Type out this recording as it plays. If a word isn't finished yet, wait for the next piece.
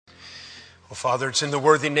Well, Father, it's in the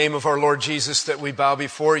worthy name of our Lord Jesus that we bow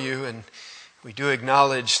before you, and we do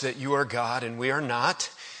acknowledge that you are God and we are not,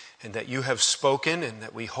 and that you have spoken, and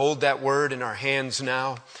that we hold that word in our hands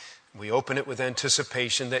now. We open it with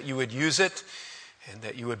anticipation that you would use it, and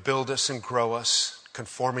that you would build us and grow us,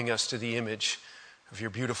 conforming us to the image of your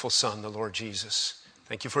beautiful Son, the Lord Jesus.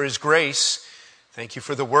 Thank you for his grace. Thank you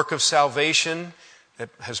for the work of salvation that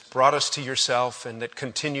has brought us to yourself and that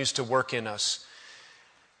continues to work in us.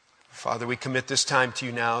 Father, we commit this time to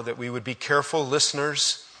you now, that we would be careful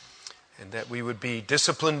listeners and that we would be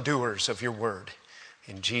disciplined doers of your word.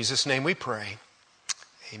 In Jesus' name we pray.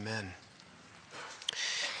 Amen.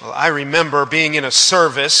 Well, I remember being in a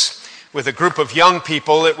service with a group of young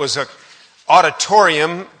people. It was an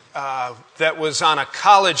auditorium that was on a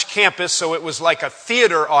college campus, so it was like a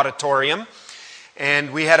theater auditorium.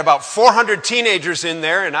 And we had about 400 teenagers in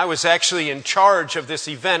there, and I was actually in charge of this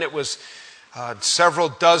event. It was several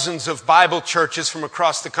dozens of Bible churches from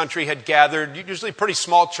across the country had gathered, usually pretty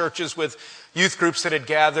small churches with youth groups that had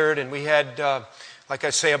gathered. And we had, like I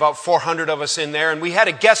say, about 400 of us in there. And we had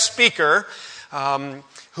a guest speaker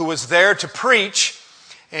who was there to preach.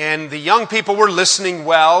 And the young people were listening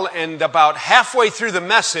well. And about halfway through the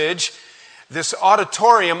message, this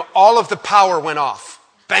auditorium, all of the power went off.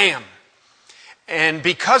 Bam! And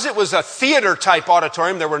because it was a theater-type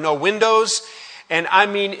auditorium, there were no windows. And I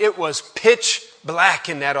mean, it was pitch black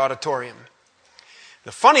in that auditorium.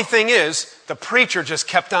 The funny thing is, the preacher just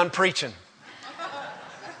kept on preaching.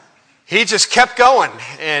 He just kept going.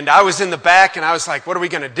 And I was in the back and I was like, what are we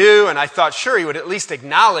going to do? And I thought, sure, he would at least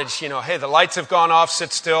acknowledge, hey, the lights have gone off,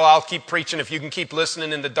 sit still, I'll keep preaching if you can keep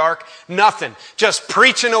listening in the dark. Nothing. Just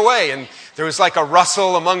preaching away. And there was like a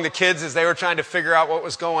rustle among the kids as they were trying to figure out what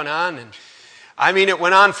was going on. And I mean, it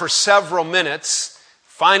went on for several minutes.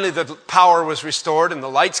 Finally, the power was restored and the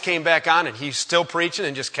lights came back on, and he's still preaching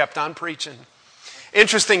and just kept on preaching.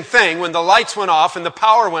 Interesting thing, when the lights went off and the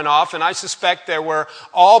power went off, and I suspect there were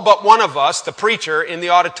all but one of us, the preacher, in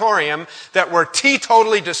the auditorium that were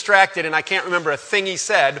teetotally distracted, and I can't remember a thing he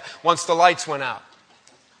said once the lights went out.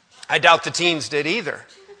 I doubt the teens did either.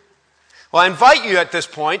 Well, I invite you at this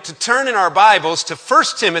point to turn in our Bibles to 1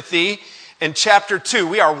 Timothy in chapter 2.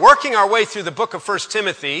 We are working our way through the book of 1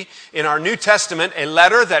 Timothy in our New Testament, a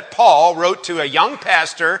letter that Paul wrote to a young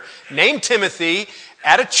pastor named Timothy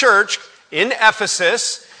at a church in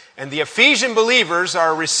Ephesus, and the Ephesian believers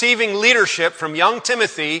are receiving leadership from young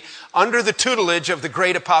Timothy under the tutelage of the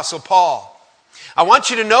great apostle Paul. I want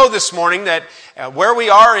you to know this morning that where we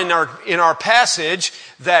are in our passage,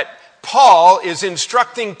 that Paul is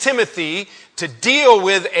instructing Timothy to deal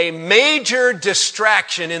with a major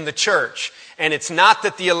distraction in the church. And it's not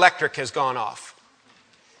that the electric has gone off.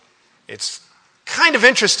 It's kind of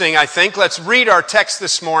interesting, I think. Let's read our text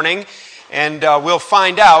this morning, and we'll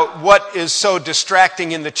find out what is so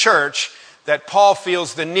distracting in the church that Paul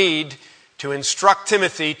feels the need to instruct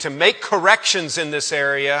Timothy to make corrections in this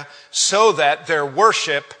area so that their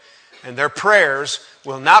worship and their prayers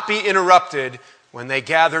will not be interrupted when they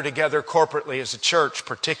gather together corporately as a church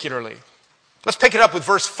particularly. Let's pick it up with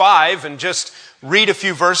verse 5 and just read a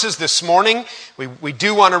few verses this morning. We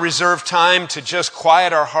do want to reserve time to just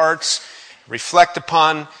quiet our hearts, reflect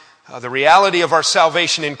upon the reality of our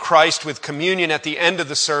salvation in Christ with communion at the end of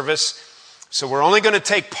the service. So we're only going to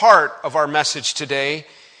take part of our message today,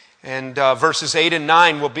 and verses 8 and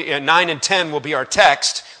 9 and 10 will be our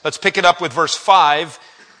text. Let's pick it up with verse 5.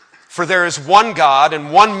 For there is one God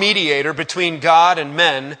and one mediator between God and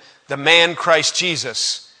men, the man Christ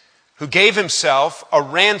Jesus, who gave himself a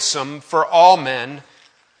ransom for all men,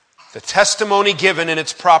 the testimony given in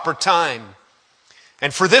its proper time.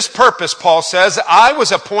 And for this purpose, Paul says, I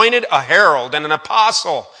was appointed a herald and an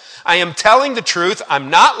apostle. I am telling the truth, I'm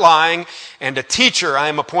not lying, and a teacher. I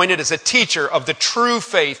am appointed as a teacher of the true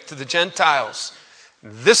faith to the Gentiles.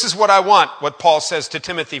 This is what I want, what Paul says to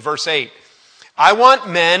Timothy, verse 8. I want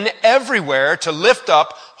men everywhere to lift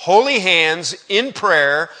up holy hands in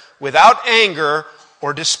prayer without anger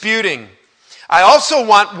or disputing. I also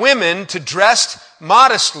want women to dress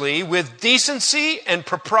modestly with decency and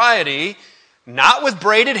propriety, not with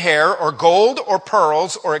braided hair or gold or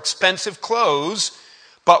pearls or expensive clothes,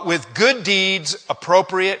 but with good deeds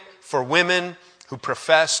appropriate for women who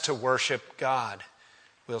profess to worship God.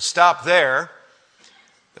 We'll stop there.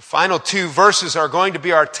 The final two verses are going to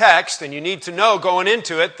be our text, and you need to know going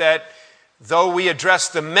into it that though we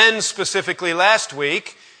addressed the men specifically last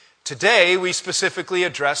week, today we specifically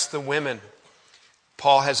address the women.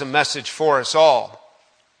 Paul has a message for us all.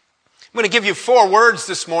 I'm going to give you 4 words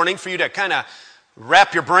this morning for you to kind of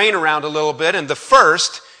wrap your brain around a little bit, and the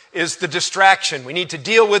first is the distraction. We need to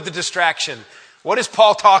deal with the distraction. What is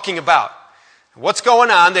Paul talking about? What's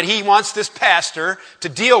going on that he wants this pastor to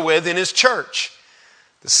deal with in his church?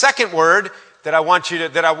 The second word that I want you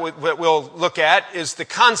to, we'll look at is the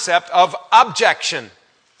concept of objection.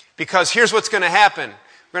 Because here's what's going to happen.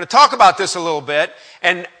 We're going to talk about this a little bit,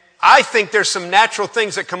 and I think there's some natural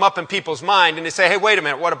things that come up in people's mind, and they say, hey, wait a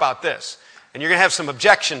minute, what about this? And you're going to have some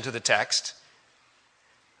objection to the text,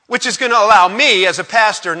 which is going to allow me as a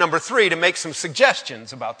pastor, number 3, to make some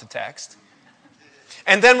suggestions about the text.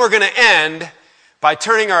 And then we're going to end by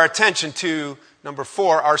turning our attention to, number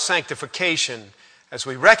 4, our sanctification, as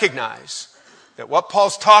we recognize that what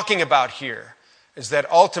Paul's talking about here is that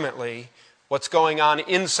ultimately what's going on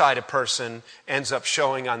inside a person ends up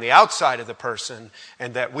showing on the outside of the person,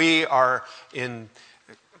 and that we are in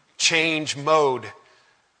change mode.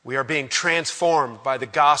 We are being transformed by the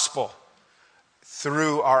gospel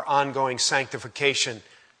through our ongoing sanctification.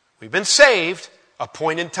 We've been saved, a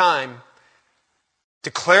point in time,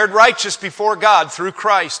 declared righteous before God through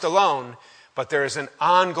Christ alone, but there is an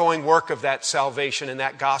ongoing work of that salvation and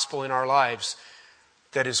that gospel in our lives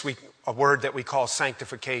that is a word that we call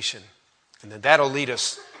sanctification. And then that'll lead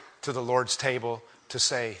us to the Lord's table to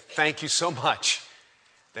say, thank you so much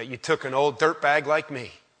that you took an old dirtbag like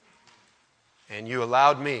me and you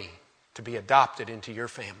allowed me to be adopted into your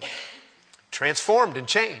family. Transformed and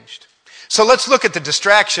changed. So let's look at the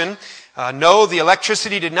distraction. No, the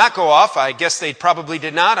electricity did not go off. I guess they probably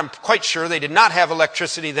did not. I'm quite sure they did not have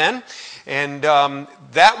electricity then. And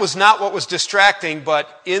that was not what was distracting,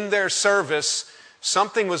 but in their service,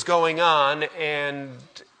 something was going on, and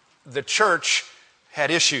the church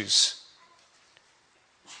had issues.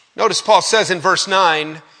 Notice Paul says in verse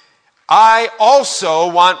 9, I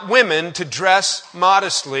also want women to dress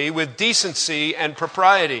modestly with decency and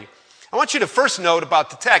propriety. I want you to first note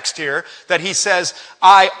about the text here that he says,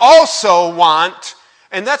 I also want,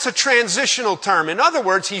 and that's a transitional term. In other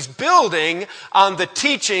words, he's building on the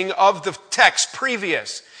teaching of the text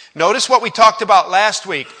previous. Notice what we talked about last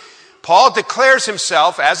week. Paul declares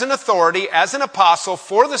himself as an authority, as an apostle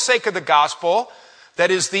for the sake of the gospel. That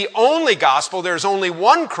is the only gospel. There's only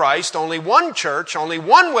one Christ, only one church, only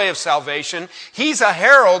one way of salvation. He's a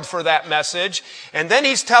herald for that message. And then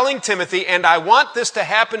he's telling Timothy, and I want this to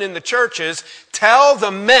happen in the churches, tell the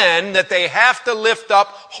men that they have to lift up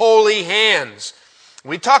holy hands.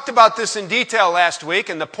 We talked about this in detail last week,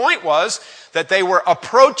 and the point was that they were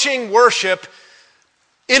approaching worship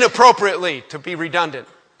inappropriately, to be redundant.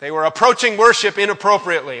 They were approaching worship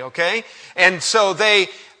inappropriately, okay? And so they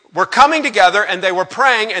were coming together and they were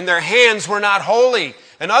praying and their hands were not holy.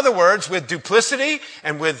 In other words, with duplicity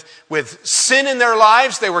and with sin in their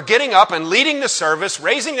lives, they were getting up and leading the service,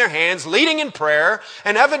 raising their hands, leading in prayer,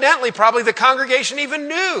 and evidently probably the congregation even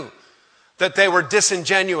knew that they were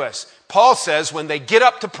disingenuous. Paul says when they get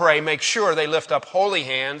up to pray, make sure they lift up holy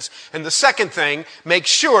hands. And the second thing, make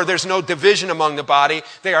sure there's no division among the body.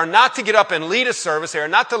 They are not to get up and lead a service. They are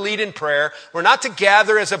not to lead in prayer. We're not to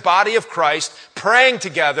gather as a body of Christ, praying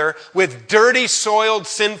together with dirty, soiled,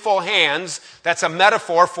 sinful hands. That's a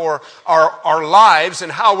metaphor for our lives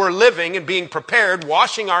and how we're living and being prepared,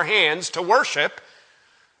 washing our hands to worship.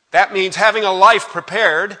 That means having a life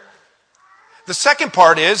prepared. The second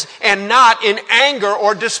part is, and not in anger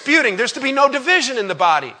or disputing. There's to be no division in the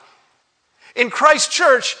body. In Christ's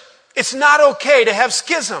church, it's not okay to have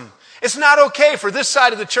schism. It's not okay for this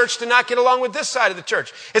side of the church to not get along with this side of the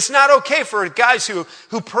church. It's not okay for guys who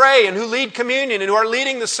pray and who lead communion and who are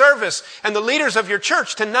leading the service and the leaders of your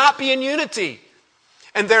church to not be in unity.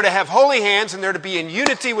 And they're to have holy hands, and they're to be in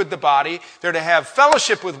unity with the body. They're to have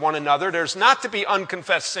fellowship with one another. There's not to be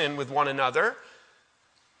unconfessed sin with one another.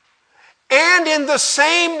 And in the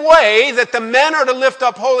same way that the men are to lift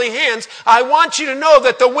up holy hands, I want you to know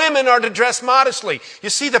that the women are to dress modestly. You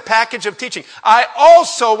see the package of teaching. I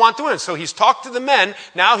also want the women. So he's talked to the men.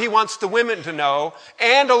 Now he wants the women to know.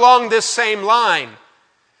 And along this same line,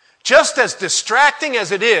 just as distracting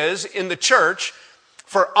as it is in the church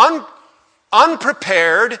for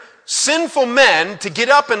unprepared, sinful men to get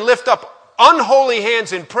up and lift up unholy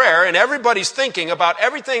hands in prayer, and everybody's thinking about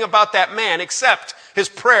everything about that man except his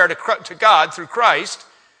prayer to God through Christ,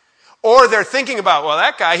 or they're thinking about, well,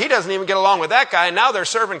 that guy, he doesn't even get along with that guy, and now they're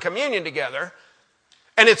serving communion together,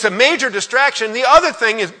 and it's a major distraction. The other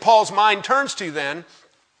thing is Paul's mind turns to then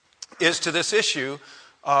is to this issue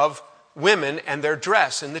of women and their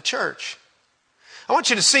dress in the church. I want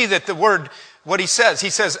you to see that the word, what he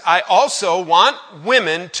says, I also want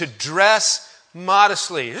women to dress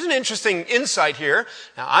modestly. There's an interesting insight here.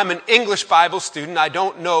 Now, I'm an English Bible student. I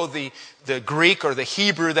don't know the Greek or the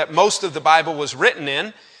Hebrew that most of the Bible was written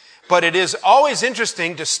in. But it is always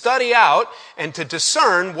interesting to study out and to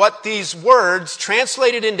discern what these words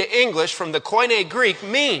translated into English from the Koine Greek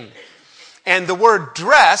mean. And the word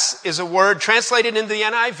dress is a word translated into the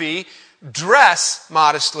NIV. Dress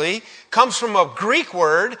modestly comes from a Greek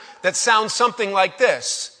word that sounds something like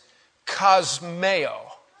this. Kosmeo.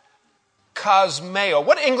 Kosmeo.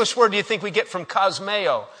 What English word do you think we get from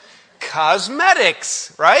kosmeo?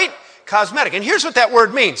 Cosmetics, right? Cosmetic. And here's what that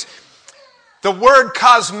word means. The word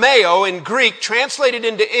kosmeo in Greek, translated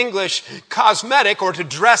into English, cosmetic, or to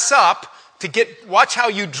dress up, watch how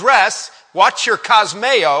you dress, watch your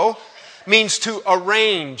kosmeo, means to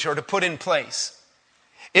arrange or to put in place.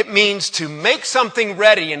 It means to make something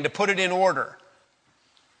ready and to put it in order.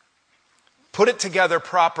 Put it together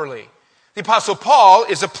properly. The Apostle Paul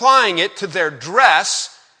is applying it to their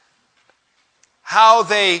dress, how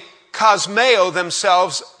they cosmeo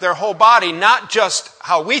themselves, their whole body, not just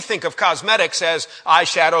how we think of cosmetics as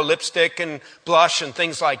eyeshadow, lipstick, and blush and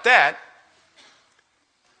things like that.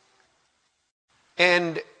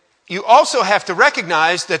 And you also have to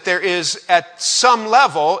recognize that there is, at some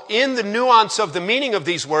level, in the nuance of the meaning of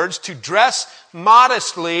these words, to dress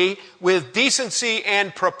modestly with decency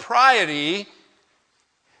and propriety,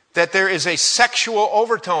 that there is a sexual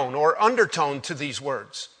overtone or undertone to these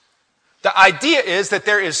words. The idea is that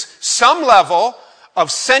there is some level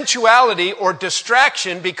of sensuality or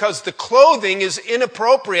distraction because the clothing is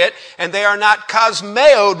inappropriate and they are not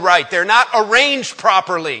cosmeoed right. They're not arranged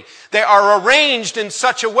properly. They are arranged in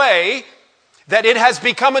such a way that it has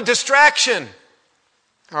become a distraction.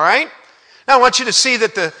 All right? Now I want you to see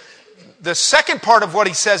that the second part of what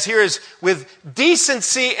he says here is with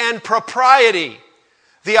decency and propriety.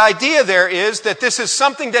 The idea there is that this is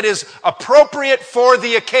something that is appropriate for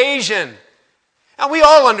the occasion. Now we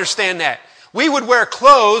all understand that. We would wear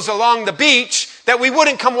clothes along the beach that we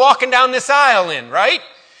wouldn't come walking down this aisle in, right?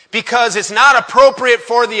 Because it's not appropriate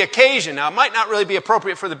for the occasion. Now it might not really be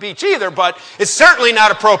appropriate for the beach either, but it's certainly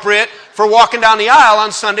not appropriate for walking down the aisle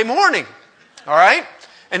on Sunday morning. All right?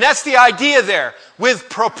 And that's the idea there. With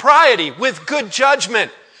propriety, with good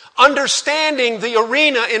judgment. Understanding the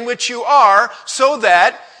arena in which you are so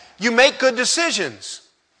that you make good decisions.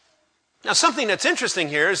 Now, something that's interesting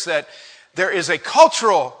here is that there is a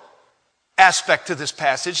cultural aspect to this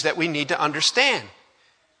passage that we need to understand.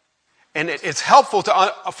 And it's helpful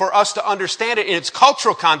for us to understand it in its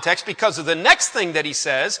cultural context because of the next thing that he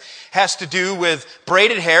says has to do with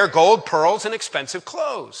braided hair, gold, pearls, and expensive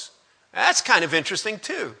clothes. That's kind of interesting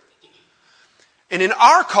too. And in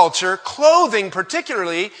our culture, clothing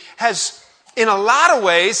particularly has, in a lot of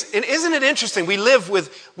ways, and isn't it interesting? We live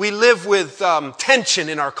with tension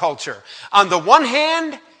in our culture. On the one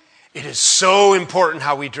hand, it is so important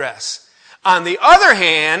how we dress. On the other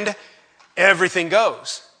hand, everything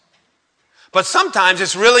goes. But sometimes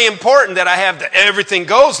it's really important that I have the everything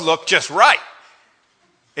goes look just right.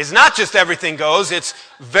 It's not just everything goes, it's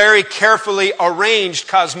very carefully arranged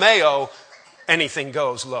cosmeo, anything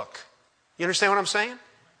goes look. You understand what I'm saying?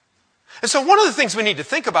 And so one of the things we need to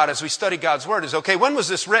think about as we study God's Word is, okay, when was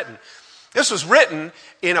this written? This was written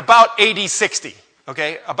in about AD 60,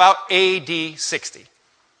 okay? About AD 60.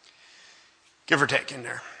 Give or take in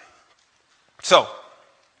there. So,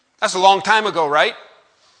 that's a long time ago, right?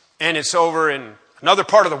 And it's over in another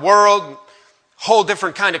part of the world, whole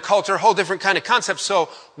different kind of culture, whole different kind of concept. So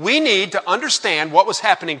we need to understand what was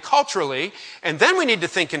happening culturally, and then we need to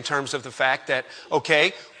think in terms of the fact that,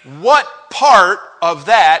 okay, what part of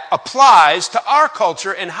that applies to our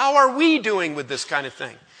culture and how are we doing with this kind of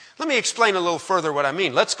thing? Let me explain a little further what I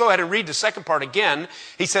mean. Let's go ahead and read the second part again.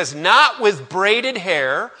 He says, not with braided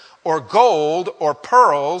hair or gold or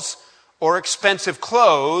pearls or expensive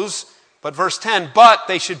clothes, but verse 10, but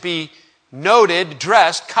they should be noted,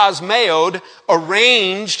 dressed, cosmeoed,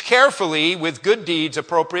 arranged carefully with good deeds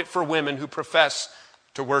appropriate for women who profess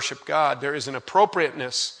to worship God. There is an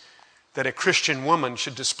appropriateness that a Christian woman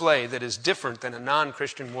should display that is different than a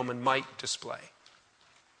non-Christian woman might display.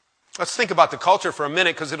 Let's think about the culture for a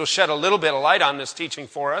minute because it'll shed a little bit of light on this teaching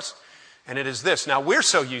for us. And it is this. Now, we're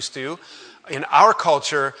so used to, in our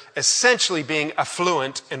culture, essentially being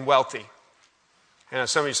affluent and wealthy. And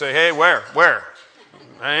some of you say, hey, where? That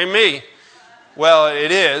ain't me. Well,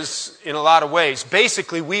 it is in a lot of ways.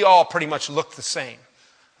 Basically, we all pretty much look the same.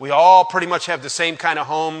 We all pretty much have the same kind of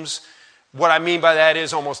homes. What I mean by that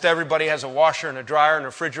is almost everybody has a washer and a dryer and a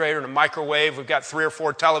refrigerator and a microwave. We've got 3 or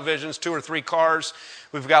 4 televisions, 2 or 3 cars.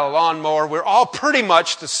 We've got a lawnmower. We're all pretty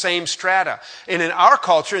much the same strata. And in our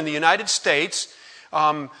culture, in the United States,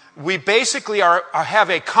 we basically have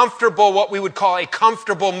a comfortable, what we would call a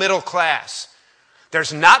comfortable middle class.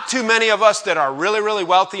 There's not too many of us that are really, really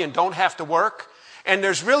wealthy and don't have to work. And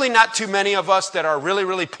there's really not too many of us that are really,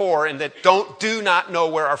 really poor and that do not know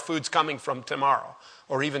where our food's coming from tomorrow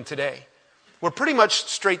or even today. We're pretty much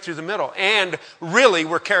straight through the middle. And really,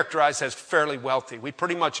 we're characterized as fairly wealthy. We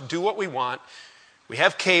pretty much do what we want. We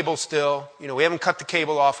have cable still. We haven't cut the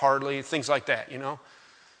cable off hardly, things like that,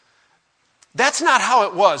 That's not how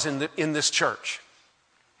it was in this church.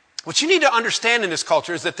 What you need to understand in this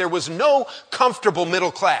culture is that there was no comfortable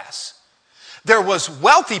middle class. There was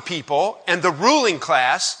wealthy people and the ruling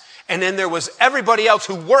class, and then there was everybody else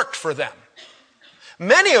who worked for them.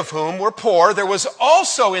 Many of whom were poor. There was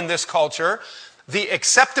also in this culture the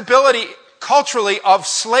acceptability culturally of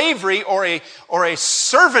slavery or a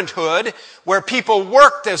servanthood where people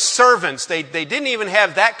worked as servants. They didn't even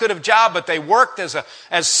have that good of job, but they worked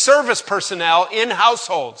as service personnel in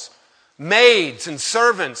households, maids and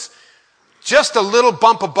servants. Just a little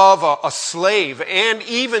bump above a slave. And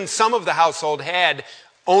even some of the household had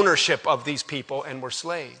ownership of these people and were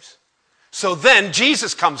slaves. So then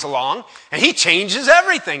Jesus comes along and he changes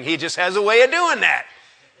everything. He just has a way of doing that.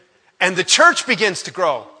 And the church begins to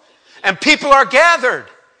grow. And people are gathered.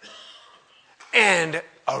 And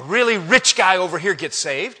a really rich guy over here gets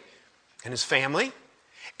saved and his family.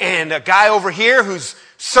 And a guy over here whose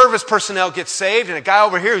service personnel gets saved, and a guy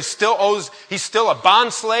over here who he's still a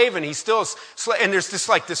bond slave, and he's still a slave. And there's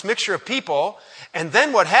this mixture of people. And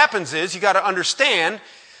then what happens is, you got to understand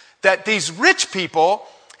that these rich people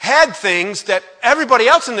had things that everybody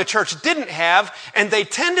else in the church didn't have, and they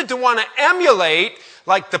tended to want to emulate,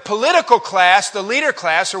 like the political class, the leader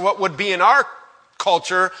class, or what would be in our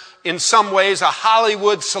culture, in some ways, a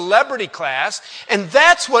Hollywood celebrity class. And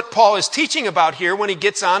that's what Paul is teaching about here when he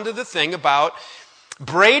gets onto the thing about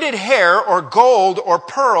braided hair or gold or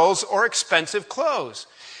pearls or expensive clothes.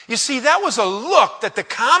 You see, that was a look that the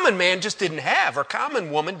common man just didn't have, or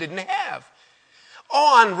common woman didn't have.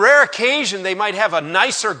 On rare occasion, they might have a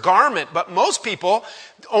nicer garment, but most people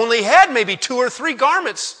only had maybe 2 or 3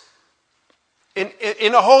 garments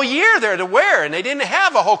in a whole year there to wear, and they didn't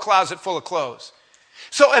have a whole closet full of clothes.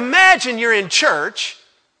 So imagine you're in church,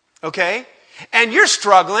 okay, and you're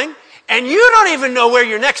struggling, and you don't even know where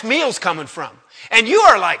your next meal's coming from. And you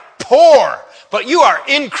are like poor, but you are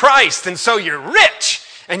in Christ, and so you're rich,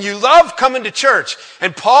 and you love coming to church.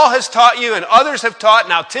 And Paul has taught you, and others have taught.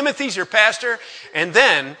 Now Timothy's your pastor, and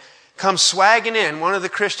then comes swagging in one of the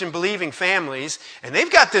Christian believing families, and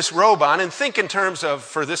they've got this robe on, and think in terms of,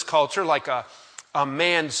 for this culture, like a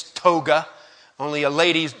man's toga, only a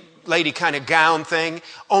lady kind of gown thing,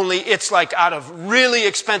 only it's like out of really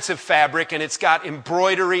expensive fabric, and it's got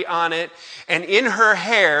embroidery on it. And in her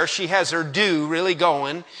hair, she has her do really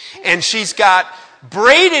going, and she's got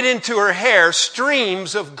braided into her hair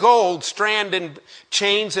streams of gold, strand and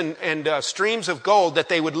chains and streams of gold that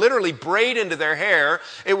they would literally braid into their hair.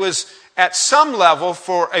 It was at some level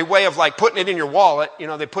for a way of like putting it in your wallet.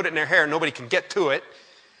 They put it in their hair, nobody can get to it.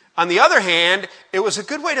 On the other hand, it was a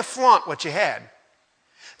good way to flaunt what you had.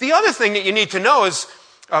 The other thing that you need to know is,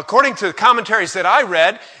 according to the commentaries that I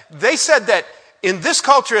read, they said that in this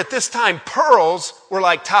culture at this time, pearls were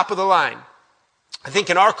like top of the line. I think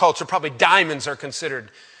in our culture, probably diamonds are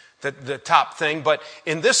considered the top thing, but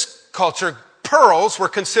in this culture, pearls were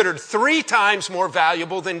considered 3 times more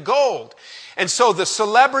valuable than gold. And so the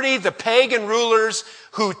celebrity, the pagan rulers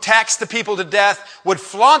who taxed the people to death would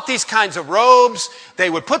flaunt these kinds of robes. They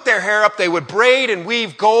would put their hair up. They would braid and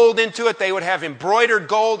weave gold into it. They would have embroidered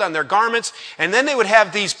gold on their garments. And then they would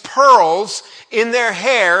have these pearls in their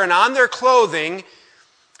hair and on their clothing,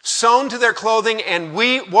 sewn to their clothing and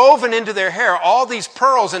woven into their hair. All these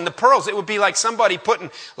pearls, and the pearls, it would be like somebody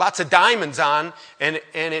putting lots of diamonds on, and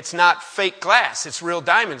it's not fake glass. It's real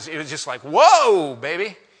diamonds. It was just like, whoa,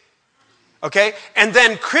 baby. Okay? And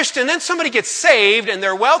then somebody gets saved and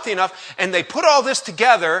they're wealthy enough and they put all this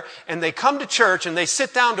together and they come to church and they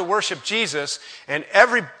sit down to worship Jesus, and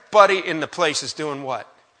everybody in the place is doing what?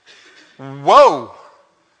 Whoa!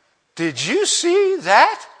 Did you see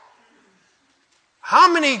that?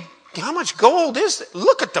 How much gold is it?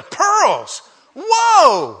 Look at the pearls.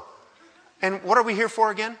 Whoa! And what are we here for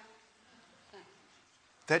again?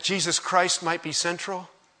 That Jesus Christ might be central.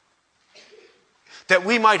 That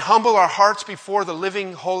we might humble our hearts before the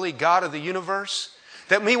living, holy God of the universe.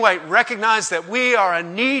 That we might recognize that we are a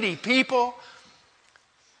needy people.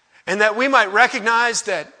 And that we might recognize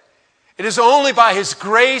that it is only by His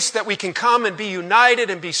grace that we can come and be united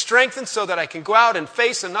and be strengthened so that I can go out and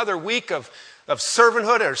face another week of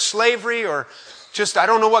servanthood or slavery, or just, I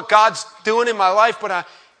don't know what God's doing in my life, but I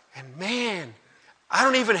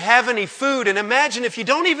don't even have any food. And imagine if you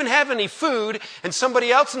don't even have any food and somebody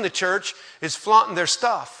else in the church is flaunting their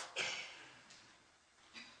stuff.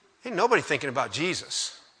 Ain't nobody thinking about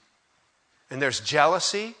Jesus. And there's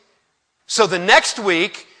jealousy. So the next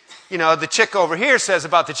week, the chick over here says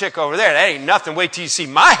about the chick over there, that ain't nothing. Wait till you see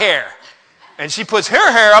my hair. And she puts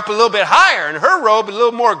her hair up a little bit higher and her robe a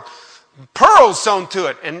little more pearls sewn to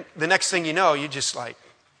it. And the next thing you know, you're just like,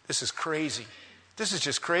 this is crazy. This is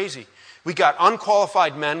just crazy. We got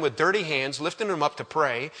unqualified men with dirty hands lifting them up to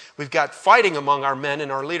pray. We've got fighting among our men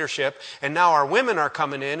in our leadership. And now our women are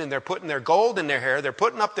coming in and they're putting their gold in their hair. They're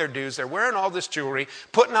putting up their dues. They're wearing all this jewelry,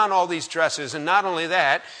 putting on all these dresses. And not only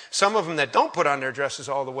that, some of them that don't put on their dresses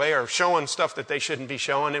all the way are showing stuff that they shouldn't be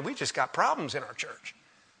showing. And we just got problems in our church.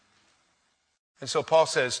 And so Paul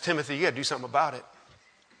says, Timothy, you got to do something about it.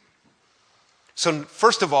 So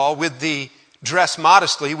first of all, with the dress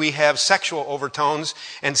modestly, we have sexual overtones.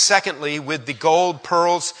 And secondly, with the gold,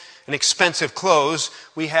 pearls, and expensive clothes,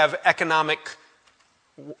 we have economic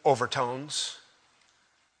overtones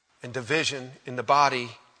and division in the body.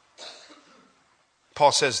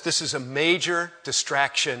 Paul says this is a major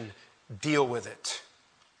distraction. Deal with it.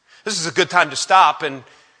 This is a good time to stop and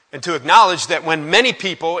to acknowledge that when many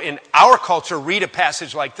people in our culture read a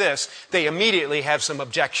passage like this, they immediately have some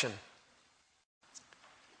objection.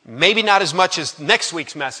 Maybe not as much as next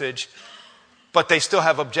week's message, but they still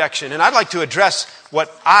have objection. And I'd like to address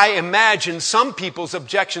what I imagine some people's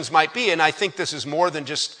objections might be. And I think this is more than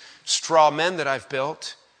just straw men that I've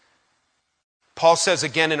built. Paul says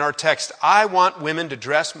again in our text, I want women to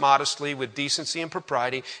dress modestly with decency and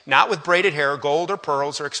propriety, not with braided hair, gold or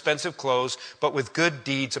pearls or expensive clothes, but with good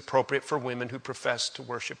deeds appropriate for women who profess to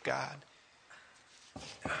worship God.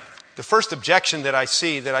 The first objection that I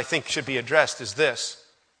see that I think should be addressed is this.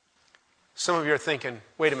 Some of you are thinking,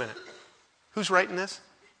 wait a minute, who's writing this?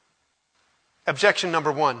 Objection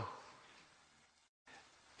number one.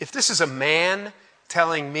 If this is a man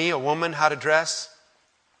telling me, a woman, how to dress,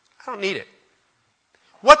 I don't need it.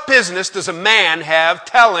 What business does a man have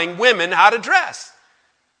telling women how to dress?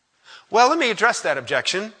 Well, let me address that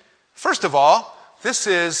objection. First of all, this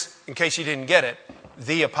is, in case you didn't get it,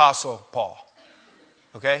 the Apostle Paul.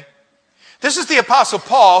 Okay? This is the Apostle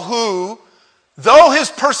Paul who, though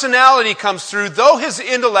his personality comes through, though his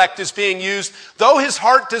intellect is being used, though his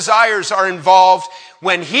heart desires are involved,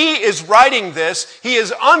 when he is writing this, he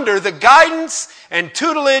is under the guidance and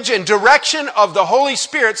tutelage and direction of the Holy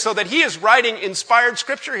Spirit so that he is writing inspired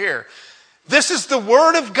scripture here. This is the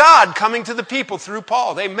Word of God coming to the people through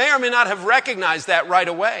Paul. They may or may not have recognized that right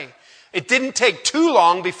away. It didn't take too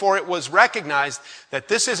long before it was recognized that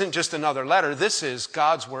this isn't just another letter. This is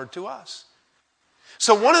God's Word to us.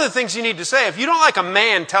 So one of the things you need to say, if you don't like a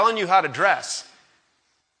man telling you how to dress,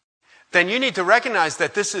 then you need to recognize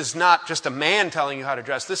that this is not just a man telling you how to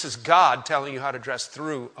dress. This is God telling you how to dress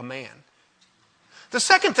through a man. The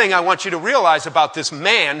second thing I want you to realize about this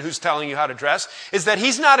man who's telling you how to dress is that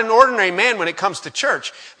he's not an ordinary man when it comes to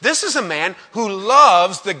church. This is a man who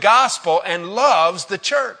loves the gospel and loves the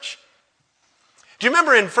church. Do you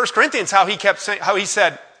remember in 1 Corinthians how he kept saying, 2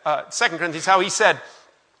 Corinthians, how he said,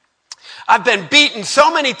 I've been beaten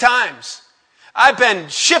so many times. I've been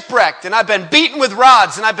shipwrecked and I've been beaten with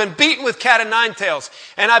rods and I've been beaten with cat and nine tails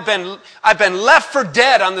and I've been left for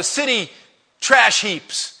dead on the city trash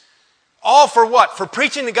heaps. All for what? For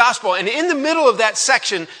preaching the gospel. And in the middle of that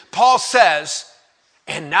section, Paul says,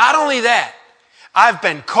 and not only that, I've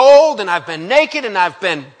been cold and I've been naked and I've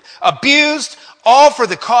been abused, all for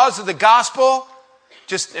the cause of the gospel.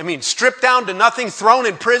 Stripped down to nothing, thrown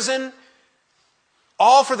in prison.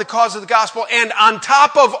 All for the cause of the gospel. And on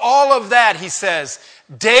top of all of that, he says,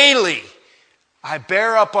 daily I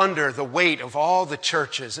bear up under the weight of all the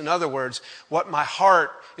churches. In other words, what my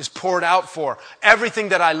heart is poured out for, everything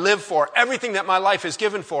that I live for, everything that my life is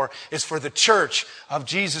given for, is for the church of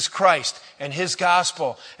Jesus Christ and his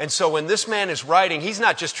gospel. And so when this man is writing, he's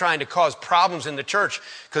not just trying to cause problems in the church,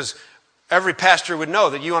 because every pastor would know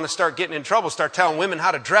that you want to start getting in trouble, start telling women how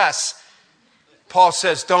to dress. Paul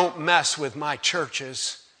says, don't mess with my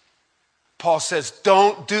churches. Paul says,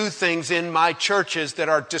 don't do things in my churches that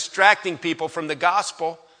are distracting people from the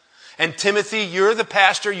gospel. And Timothy, you're the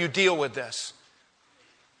pastor, you deal with this.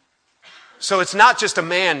 So it's not just a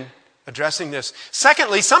man addressing this.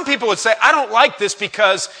 Secondly, some people would say, I don't like this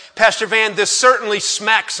because, Pastor Van, this certainly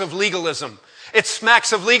smacks of legalism. It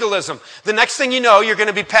smacks of legalism. The next thing you know, you're going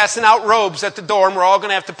to be passing out robes at the door, and we're all going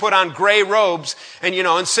to have to put on gray robes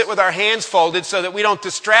and sit with our hands folded so that we don't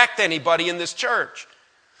distract anybody in this church.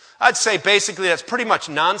 I'd say basically that's pretty much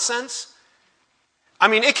nonsense.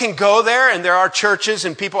 It can go there, and there are churches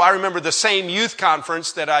and people. I remember the same youth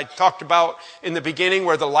conference that I talked about in the beginning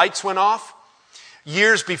where the lights went off.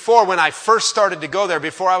 Years before, when I first started to go there,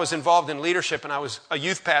 before I was involved in leadership and I was a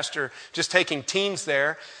youth pastor just taking teens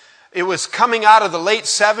there, It was coming out of the late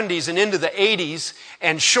 70s and into the 80s,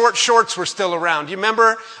 and short shorts were still around. You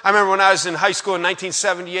remember? I remember when I was in high school in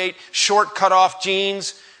 1978, short cut-off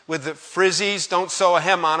jeans with the frizzies, don't sew a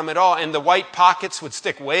hem on them at all, and the white pockets would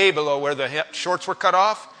stick way below where the shorts were cut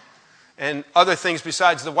off, and other things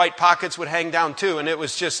besides the white pockets would hang down too, and it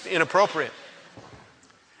was just inappropriate.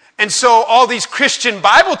 And so all these Christian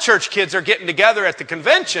Bible church kids are getting together at the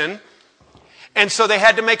convention, and so they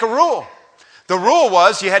had to make a rule. The rule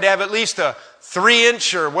was you had to have at least a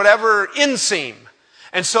 3-inch or whatever inseam.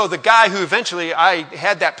 And so the guy who eventually, I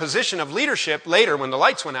had that position of leadership later when the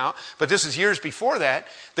lights went out, but this is years before that,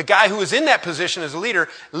 the guy who was in that position as a leader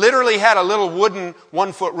literally had a little wooden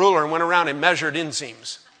 1-foot ruler and went around and measured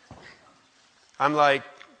inseams. I'm like,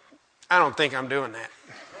 I don't think I'm doing that.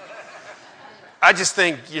 I just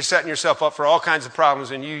think you're setting yourself up for all kinds of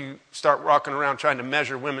problems and you start walking around trying to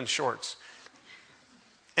measure women's shorts.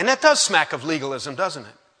 And that does smack of legalism, doesn't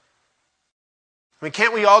it? I mean,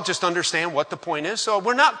 can't we all just understand what the point is? So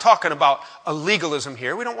we're not talking about a legalism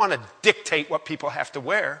here. We don't want to dictate what people have to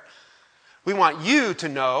wear. We want you to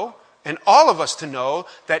know, and all of us to know,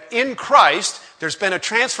 that in Christ, there's been a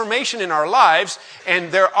transformation in our lives,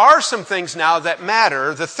 and there are some things now that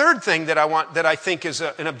matter. The third thing that I think is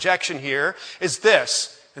an objection here is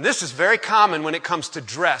this, and this is very common when it comes to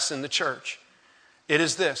dress in the church. It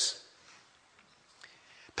is this.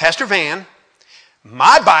 Pastor Van,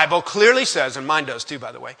 my Bible clearly says, and mine does too,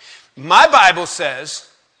 by the way, my Bible says,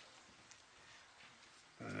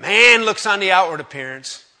 man looks on the outward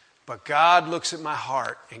appearance, but God looks at my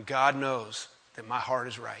heart, and God knows that my heart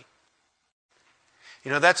is right.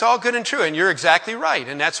 You know, that's all good and true, and you're exactly right,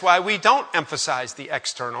 and that's why we don't emphasize the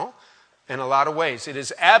external in a lot of ways. It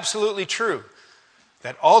is absolutely true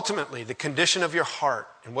that ultimately the condition of your heart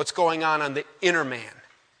and what's going on the inner man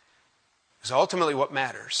is ultimately what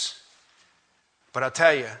matters. But I'll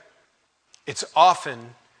tell you, it's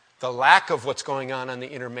often the lack of what's going on the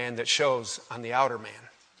inner man that shows on the outer man.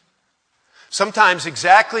 Sometimes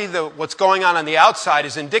exactly what's going on the outside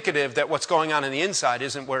is indicative that what's going on the inside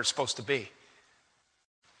isn't where it's supposed to be.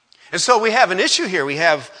 And so we have an issue here. We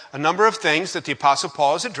have a number of things that the Apostle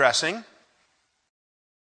Paul is addressing.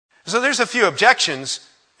 So there's a few objections.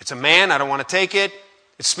 It's a man, I don't want to take it.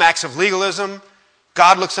 It smacks of legalism.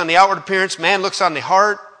 God looks on the outward appearance, man looks on the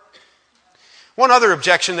heart. One other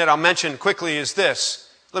objection that I'll mention quickly is this.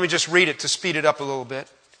 Let me just read it to speed it up a little bit.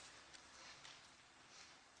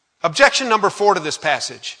 Objection number 4 to this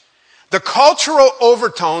passage. The cultural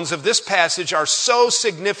overtones of this passage are so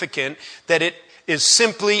significant that it is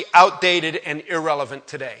simply outdated and irrelevant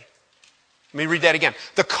today. Let me read that again.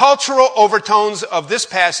 The cultural overtones of this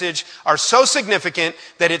passage are so significant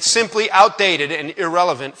that it's simply outdated and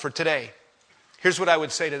irrelevant for today. Here's what I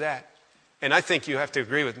would say to that. And I think you have to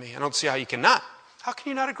agree with me. I don't see how you cannot. How can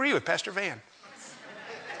you not agree with Pastor Van?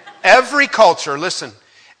 Every culture, listen,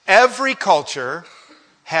 every culture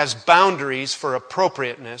has boundaries for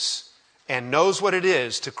appropriateness and knows what it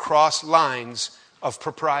is to cross lines of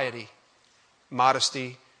propriety,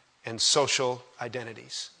 modesty, and social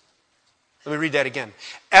identities. Let me read that again.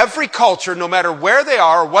 Every culture, no matter where they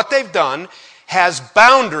are or what they've done, has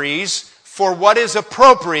boundaries for what is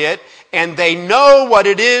appropriate, and they know what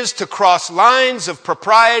it is to cross lines of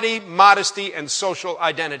propriety, modesty, and social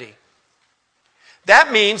identity.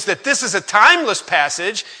 That means that this is a timeless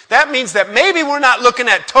passage. That means that maybe we're not looking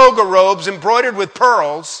at toga robes embroidered with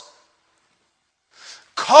pearls.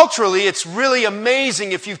 Culturally, it's really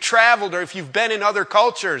amazing if you've traveled or if you've been in other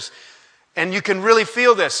cultures, and you can really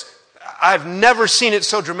feel this. I've never seen it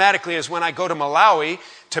so dramatically as when I go to Malawi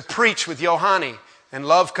to preach with Yohani and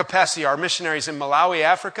Love Kapesi, our missionaries in Malawi,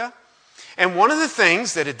 Africa. And one of the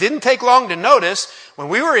things that it didn't take long to notice, when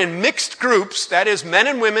we were in mixed groups, that is men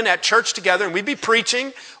and women at church together, and we'd be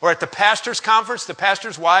preaching, or at the pastor's conference, the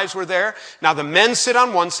pastor's wives were there. Now the men sit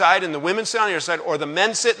on one side and the women sit on the other side, or the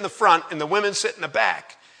men sit in the front and the women sit in the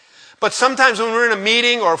back. But sometimes when we're in a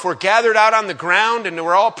meeting or if we're gathered out on the ground and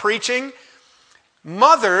we're all preaching,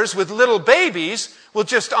 mothers with little babies will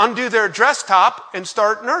just undo their dress top and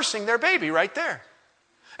start nursing their baby right there.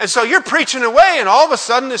 And so you're preaching away, and all of a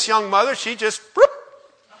sudden this young mother, she just, whoop,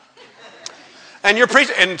 and you're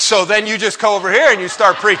preaching. And so then you just go over here and you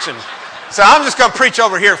start preaching. So I'm just going to preach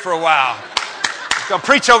over here for a while. I'm going to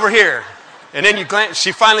preach over here. And then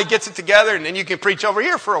she finally gets it together, and then you can preach over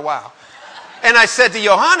here for a while. And I said to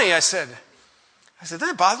Yohani, I said, does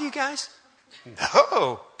that bother you guys?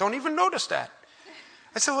 No, don't even notice that.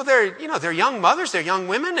 I said, well, they're young mothers, they're young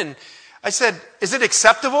women, and I said, is it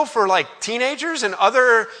acceptable for like teenagers and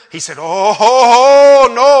other? He said,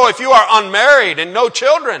 oh, no, if you are unmarried and no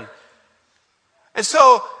children. And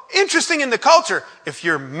so interesting in the culture. If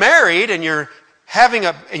you're married and you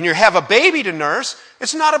have a baby to nurse,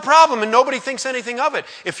 it's not a problem and nobody thinks anything of it.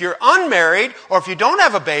 If you're unmarried or if you don't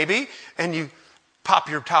have a baby and you pop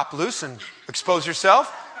your top loose and expose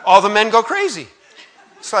yourself, all the men go crazy.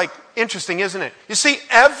 It's like, interesting, isn't it? You see,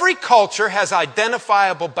 every culture has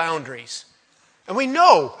identifiable boundaries. And we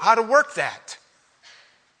know how to work that.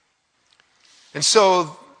 And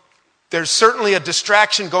so there's certainly a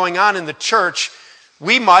distraction going on in the church.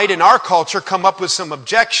 We might, in our culture, come up with some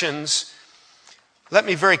objections. Let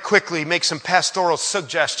me very quickly make some pastoral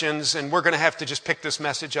suggestions, and we're going to have to just pick this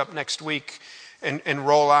message up next week and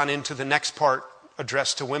roll on into the next part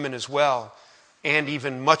addressed to women as well, and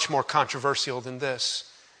even much more controversial than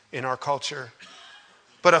this in our culture.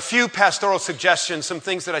 But a few pastoral suggestions, some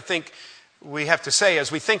things that I think we have to say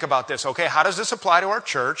as we think about this. Okay, how does this apply to our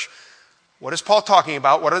church? What is Paul talking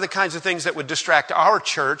about? What are the kinds of things that would distract our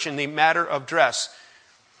church in the matter of dress?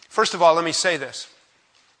 First of all, let me say this.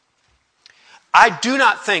 I do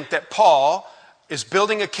not think that Paul is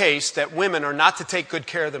building a case that women are not to take good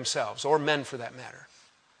care of themselves, or men for that matter.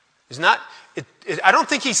 I don't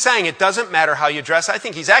think he's saying it doesn't matter how you dress. I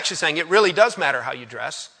think he's actually saying it really does matter how you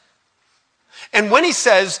dress. And when he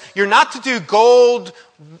says you're not to do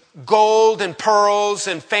gold and pearls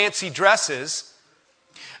and fancy dresses,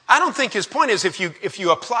 I don't think his point is if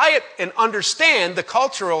you apply it and understand the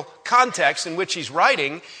cultural context in which he's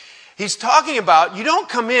writing, he's talking about you don't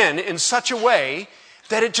come in such a way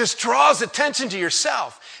that it just draws attention to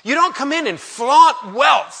yourself. You don't come in and flaunt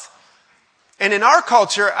wealth. And in our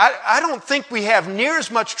culture, I don't think we have near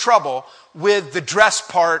as much trouble with the dress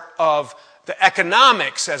part of the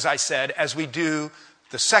economics, as I said, as we do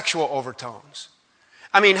the sexual overtones.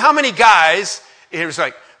 I mean, how many guys, it was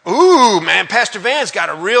like, ooh, man, Pastor Van's got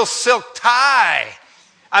a real silk tie.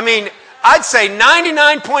 I mean, I'd say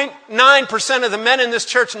 99.9% of the men in this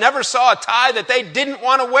church never saw a tie that they didn't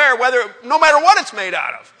want to wear, no matter what it's made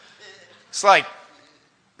out of. It's like,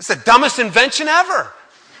 it's the dumbest invention ever.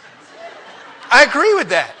 I agree with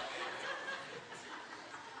that.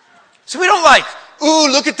 So we don't like, ooh,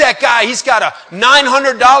 look at that guy. He's got a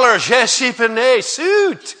 $900 Jessie Penney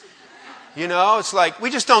suit. You know, it's like, we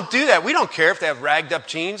just don't do that. We don't care if they have ragged up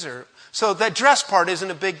jeans so that dress part isn't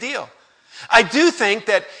a big deal. I do think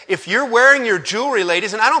that if you're wearing your jewelry,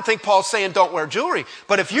 ladies, and I don't think Paul's saying don't wear jewelry,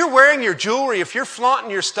 but if you're wearing your jewelry, if you're flaunting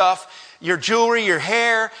your stuff, your jewelry, your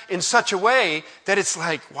hair in such a way that it's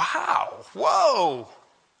like, wow, whoa,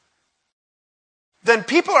 then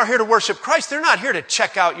people are here to worship Christ. They're not here to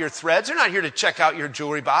check out your threads. They're not here to check out your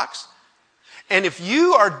jewelry box. And if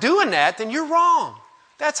you are doing that, then you're wrong.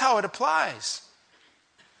 That's how it applies.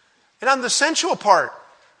 And on the sensual part,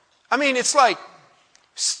 I mean, it's like,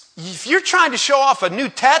 if you're trying to show off a new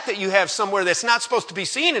tat that you have somewhere that's not supposed to be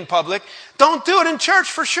seen in public, don't do it in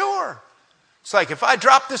church for sure. It's like, if I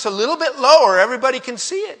drop this a little bit lower, everybody can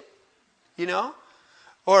see it, you know?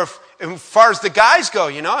 Or as far as the guys go,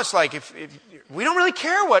 you know, it's like, if we don't really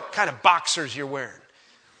care what kind of boxers you're wearing.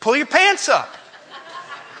 Pull your pants up.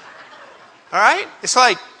 All right? It's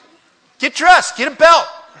like, get dressed, get a belt,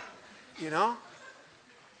 you know?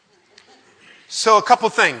 So a couple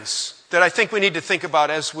things that I think we need to think about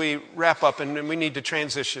as we wrap up, and we need to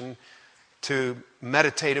transition to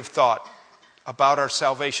meditative thought about our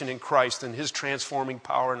salvation in Christ and His transforming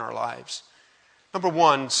power in our lives. Number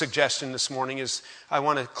one suggestion this morning is I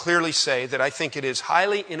want to clearly say that I think it is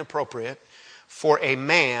highly inappropriate for a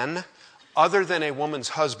man other than a woman's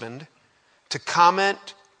husband to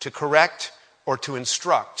comment, to correct, or to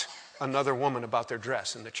instruct another woman about their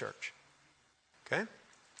dress in the church. Okay?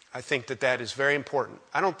 I think that is very important.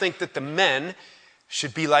 I don't think that the men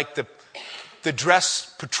should be like the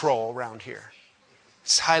dress patrol around here.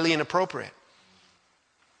 It's highly inappropriate.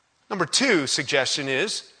 Number two suggestion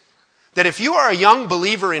is that if you are a young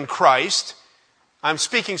believer in Christ, I'm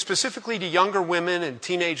speaking specifically to younger women and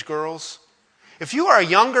teenage girls. If you are a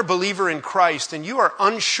younger believer in Christ and you are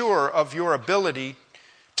unsure of your ability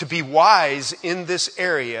to be wise in this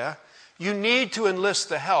area, you need to enlist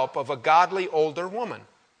the help of a godly older woman.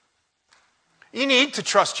 You need to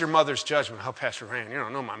trust your mother's judgment. Oh, Pastor Rand, you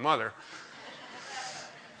don't know my mother.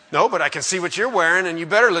 No, but I can see what you're wearing, and you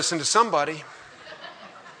better listen to somebody.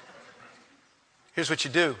 Here's what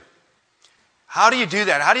you do. How do you do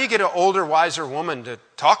that? How do you get an older, wiser woman to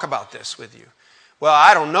talk about this with you? Well,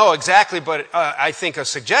 I don't know exactly, but I think a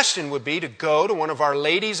suggestion would be to go to one of our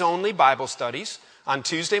ladies-only Bible studies on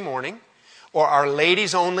Tuesday morning, or our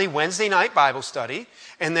ladies-only Wednesday night Bible study,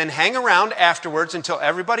 and then hang around afterwards until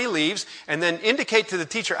everybody leaves, and then indicate to the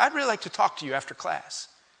teacher, I'd really like to talk to you after class.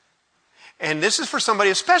 And this is for somebody,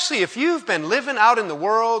 especially if you've been living out in the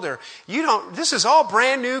world, or this is all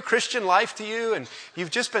brand new Christian life to you, and you've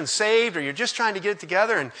just been saved, or you're just trying to get it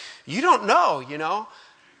together, and you don't know.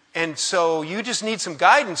 And so you just need some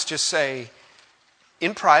guidance. Just say,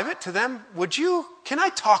 in private to them, can I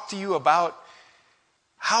talk to you about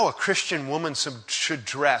how a Christian woman should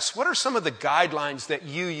dress? What are some of the guidelines that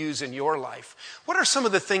you use in your life? What are some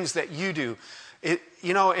of the things that you do?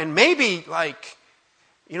 And maybe like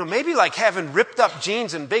having ripped up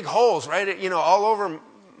jeans and big holes, right? All over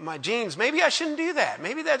my jeans. Maybe I shouldn't do that.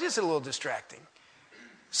 Maybe that is a little distracting.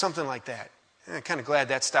 Something like that. And I'm kind of glad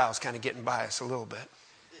that style is kind of getting by us a little bit.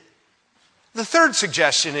 The third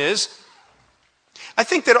suggestion is, I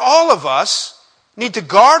think that all of us need to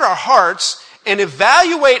guard our hearts and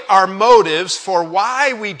evaluate our motives for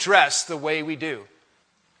why we dress the way we do.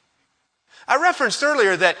 I referenced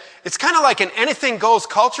earlier that it's kind of like an anything goes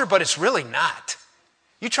culture, but it's really not.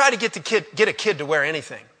 You try to get a kid to wear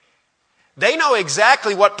anything. They know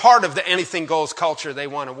exactly what part of the anything goes culture they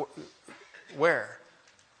want to wear.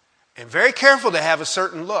 And very careful to have a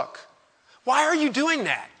certain look. Why are you doing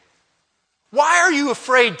that? Why are you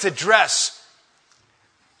afraid to dress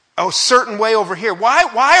a certain way over here?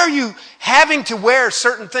 Why are you having to wear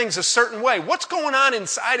certain things a certain way? What's going on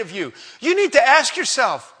inside of you? You need to ask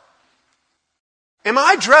yourself, am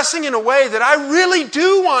I dressing in a way that I really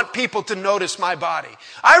do want people to notice my body?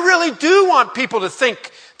 I really do want people to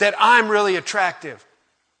think that I'm really attractive.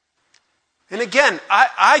 And again,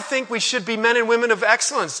 I think we should be men and women of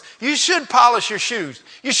excellence. You should polish your shoes.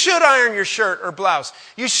 You should iron your shirt or blouse.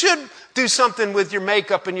 You should do something with your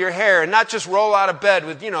makeup and your hair and not just roll out of bed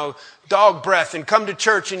with, dog breath and come to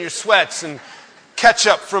church in your sweats and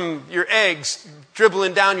ketchup from your eggs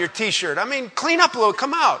dribbling down your t-shirt. I mean, clean up a little,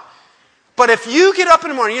 come out. But if you get up in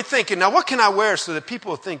the morning, you're thinking, now what can I wear so that people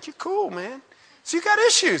will think, you're cool, man. So you got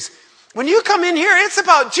issues. When you come in here, it's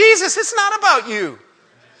about Jesus. It's not about you.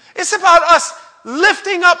 It's about us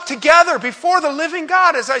lifting up together before the living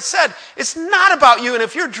God. As I said, it's not about you. And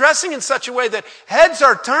if you're dressing in such a way that heads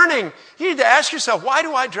are turning, you need to ask yourself, why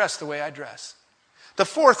do I dress the way I dress? The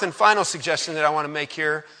fourth and final suggestion that I want to make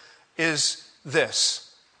here is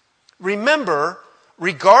this. Remember,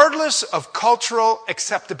 regardless of cultural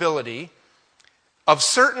acceptability of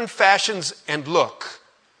certain fashions and look,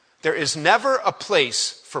 there is never a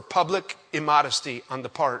place for public immodesty on the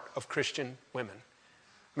part of Christian women.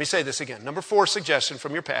 Let me say this again. Number 4 suggestion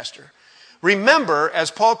from your pastor. Remember,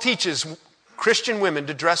 as Paul teaches Christian women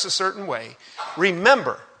to dress a certain way,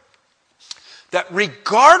 remember that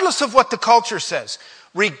regardless of what the culture says,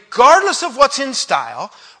 regardless of what's in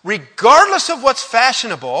style, regardless of what's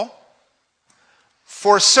fashionable,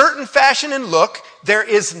 for certain fashion and look, there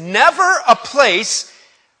is never a place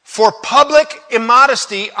for public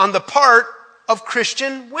immodesty on the part of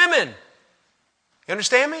Christian women. You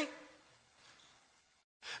understand me?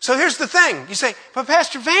 So here's the thing. You say, but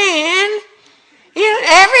Pastor Van,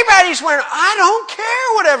 everybody's wearing. I don't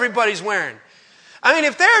care what everybody's wearing. I mean,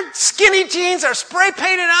 if their skinny jeans are spray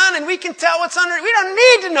painted on and we can tell what's under it, we don't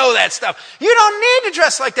need to know that stuff. You don't need to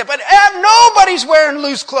dress like that. But nobody's wearing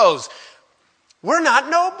loose clothes. We're not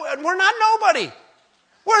nobody.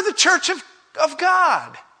 We're the church of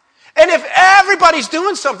God. And if everybody's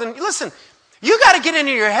doing something, listen, you got to get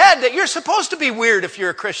into your head that you're supposed to be weird if you're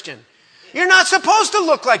a Christian. You're not supposed to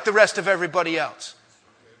look like the rest of everybody else.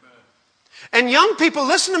 And young people,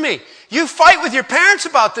 listen to me. You fight with your parents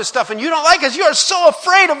about this stuff and you don't like it. You are so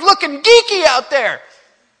afraid of looking geeky out there.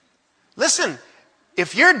 Listen,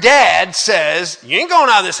 if your dad says, you ain't going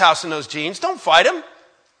out of this house in those jeans, don't fight him.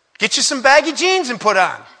 Get you some baggy jeans and put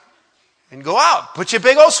on. And go out. Put your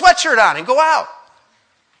big old sweatshirt on and go out.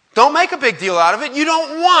 Don't make a big deal out of it. You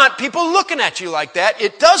don't want people looking at you like that.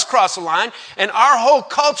 It does cross a line, and our whole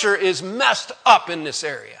culture is messed up in this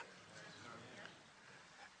area.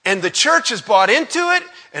 And the church has bought into it,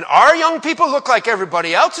 and our young people look like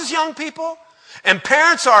everybody else's young people, and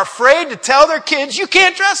parents are afraid to tell their kids, you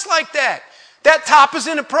can't dress like that. That top is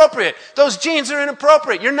inappropriate. Those jeans are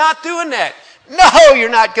inappropriate. You're not doing that. No, you're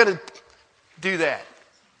not going to do that.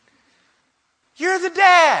 You're the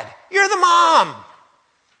dad. You're the mom.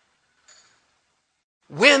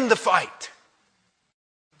 Win the fight.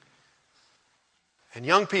 And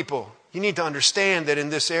young people, you need to understand that in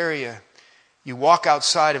this area, you walk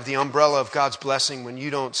outside of the umbrella of God's blessing when you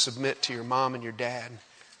don't submit to your mom and your dad.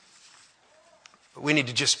 But we need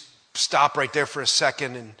to just stop right there for a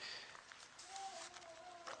second and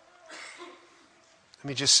let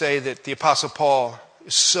me just say that the Apostle Paul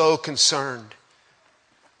is so concerned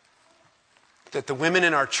that the women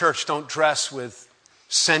in our church don't dress with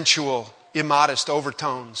sensual, immodest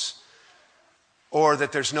overtones. or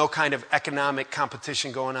that there's no kind of economic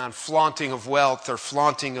competition going on, flaunting of wealth or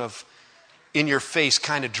flaunting of in-your-face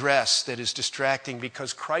kind of dress that is distracting,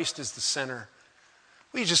 because Christ is the center.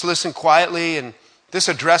 Will you just listen quietly? And this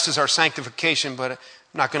addresses our sanctification, but I'm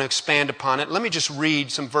not going to expand upon it. Let me just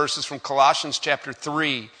read some verses from Colossians chapter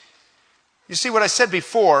 3. You see what I said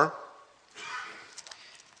before?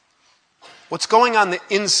 What's going on the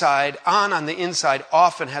inside, on the inside,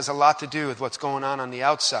 often has a lot to do with what's going on the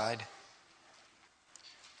outside.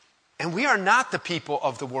 And we are not the people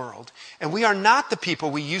of the world. And we are not the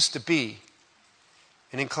people we used to be.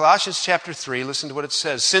 And in Colossians chapter 3, listen to what it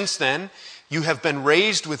says. Since then, you have been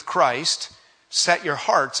raised with Christ. Set your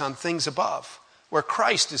hearts on things above, where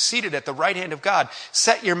Christ is seated at the right hand of God.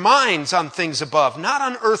 Set your minds on things above, not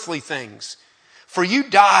on earthly things. For you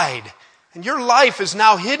died, and your life is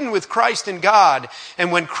now hidden with Christ in God.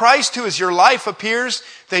 And when Christ, who is your life, appears,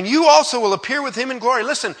 then you also will appear with him in glory.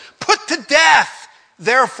 Listen, put to death,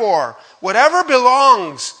 therefore, whatever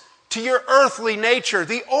belongs to your earthly nature,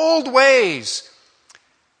 the old ways,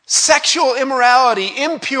 sexual immorality,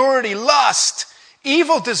 impurity, lust,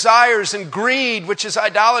 evil desires, and greed, which is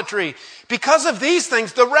idolatry. Because of these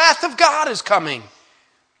things, the wrath of God is coming.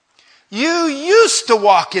 You used to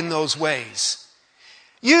walk in those ways.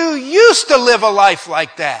 You used to live a life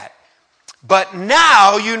like that. But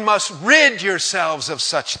now you must rid yourselves of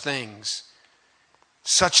such things.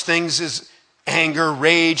 Such things as anger,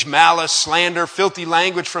 rage, malice, slander, filthy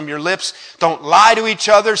language from your lips. Don't lie to each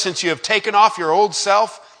other, since you have taken off your old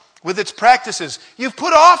self with its practices. You've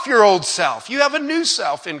put off your old self. You have a new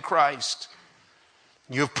self in Christ.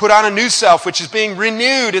 You have put on a new self, which is being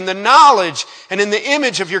renewed in the knowledge and in the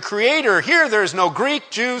image of your Creator. Here there is no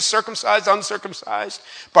Greek, Jew, circumcised, uncircumcised,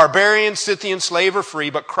 barbarian, Scythian, slave, or free,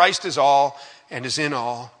 but Christ is all and is in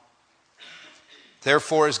all.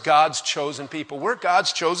 Therefore, as God's chosen people, we're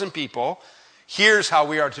God's chosen people. Here's how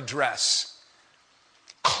we are to dress.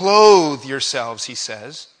 Clothe yourselves, he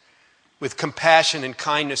says, with compassion and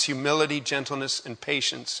kindness, humility, gentleness, and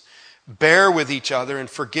patience. Bear with each other and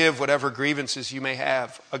forgive whatever grievances you may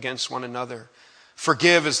have against one another.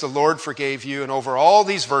 Forgive as the Lord forgave you, and over all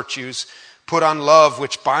these virtues put on love,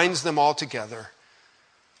 which binds them all together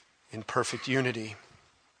in perfect unity.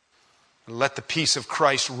 And let the peace of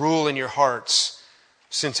Christ rule in your hearts,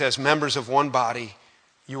 since as members of one body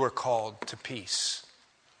you are called to peace.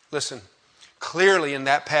 Listen, clearly in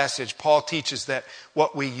that passage, Paul teaches that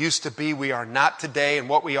what we used to be, we are not today, and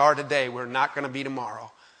what we are today, we're not going to be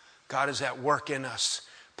tomorrow. God is at work in us.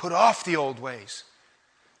 Put off the old ways.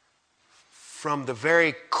 From the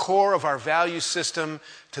very core of our value system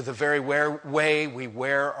to the very way we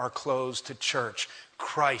wear our clothes to church,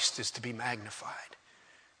 Christ is to be magnified.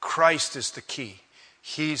 Christ is the key.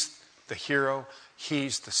 He's the hero.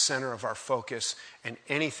 He's the center of our focus. And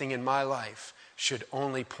anything in my life should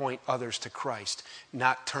only point others to Christ,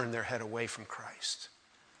 not turn their head away from Christ.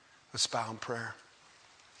 Let's bow in prayer.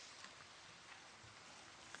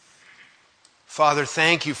 Father,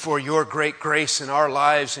 thank you for your great grace in our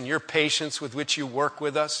lives and your patience with which you work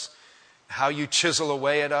with us, how you chisel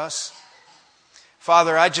away at us.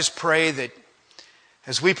 Father, I just pray that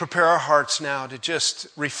as we prepare our hearts now to just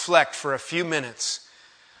reflect for a few minutes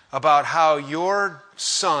about how your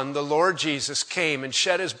Son, the Lord Jesus, came and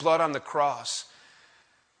shed his blood on the cross,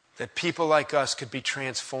 that people like us could be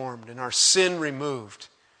transformed and our sin removed,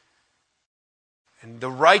 and the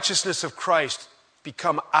righteousness of Christ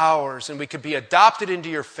become ours, and we could be adopted into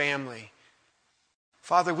your family.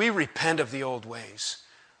 Father, we repent of the old ways.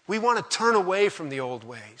 We want to turn away from the old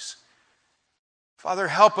ways. Father,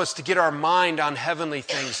 help us to get our mind on heavenly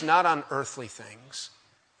things, not on earthly things.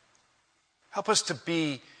 Help us to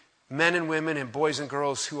be men and women and boys and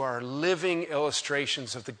girls who are living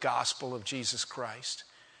illustrations of the gospel of Jesus Christ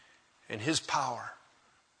and his power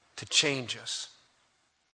to change us.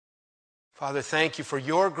 Father, thank you for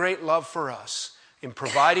your great love for us in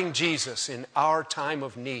providing Jesus in our time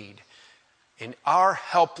of need, in our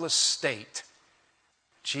helpless state.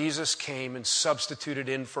 Jesus came and substituted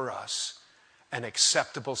in for us an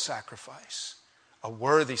acceptable sacrifice, a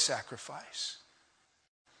worthy sacrifice.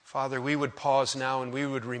 Father, we would pause now and we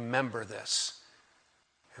would remember this.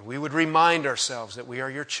 And we would remind ourselves that we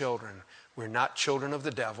are your children. We're not children of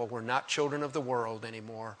the devil. We're not children of the world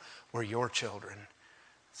anymore. We're your children.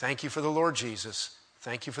 Thank you for the Lord Jesus.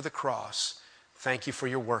 Thank you for the cross. Thank you for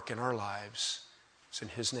your work in our lives. It's in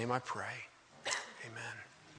his name I pray. Amen.